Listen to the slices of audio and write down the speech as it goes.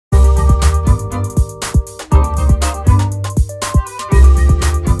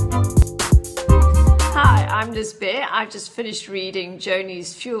Liz Bear. I just finished reading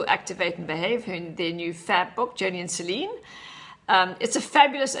Joni's Fuel, Activate and Behave, their new FAB book, Joni and Celynn. It's a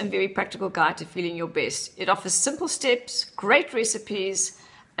fabulous and very practical guide to feeling your best. It offers simple steps, great recipes,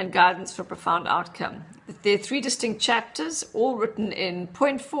 and guidance for profound outcome. There are 3 distinct chapters, all written in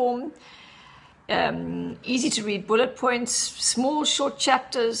point form, easy to read bullet points, small, short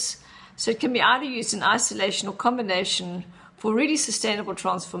chapters, so it can be either used in isolation or combination for really sustainable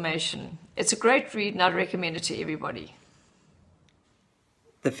transformation. It's a great read and I'd recommend it to everybody.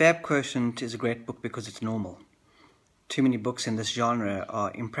 The FAB Quotient is a great book because it's normal. Too many books in this genre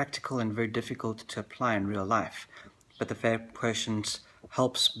are impractical and very difficult to apply in real life, but the FAB Quotient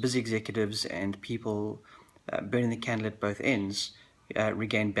helps busy executives and people burning the candle at both ends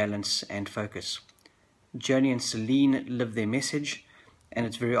regain balance and focus. Joni and Celynn live their message, and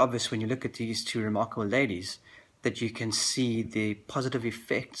it's very obvious when you look at these 2 remarkable ladies that you can see the positive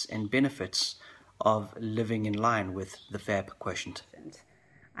effects and benefits of living in line with the FAB Quotient.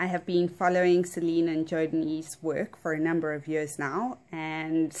 I have been following Celynn and Joni's work for a number of years now,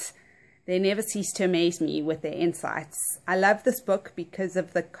 and they never cease to amaze me with their insights. I love this book because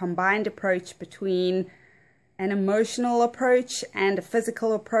of the combined approach between an emotional approach and a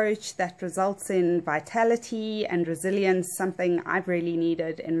physical approach that results in vitality and resilience, something I've really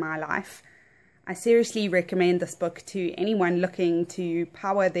needed in my life. I seriously recommend this book to anyone looking to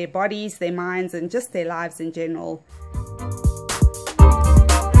power their bodies, their minds, and just their lives in general.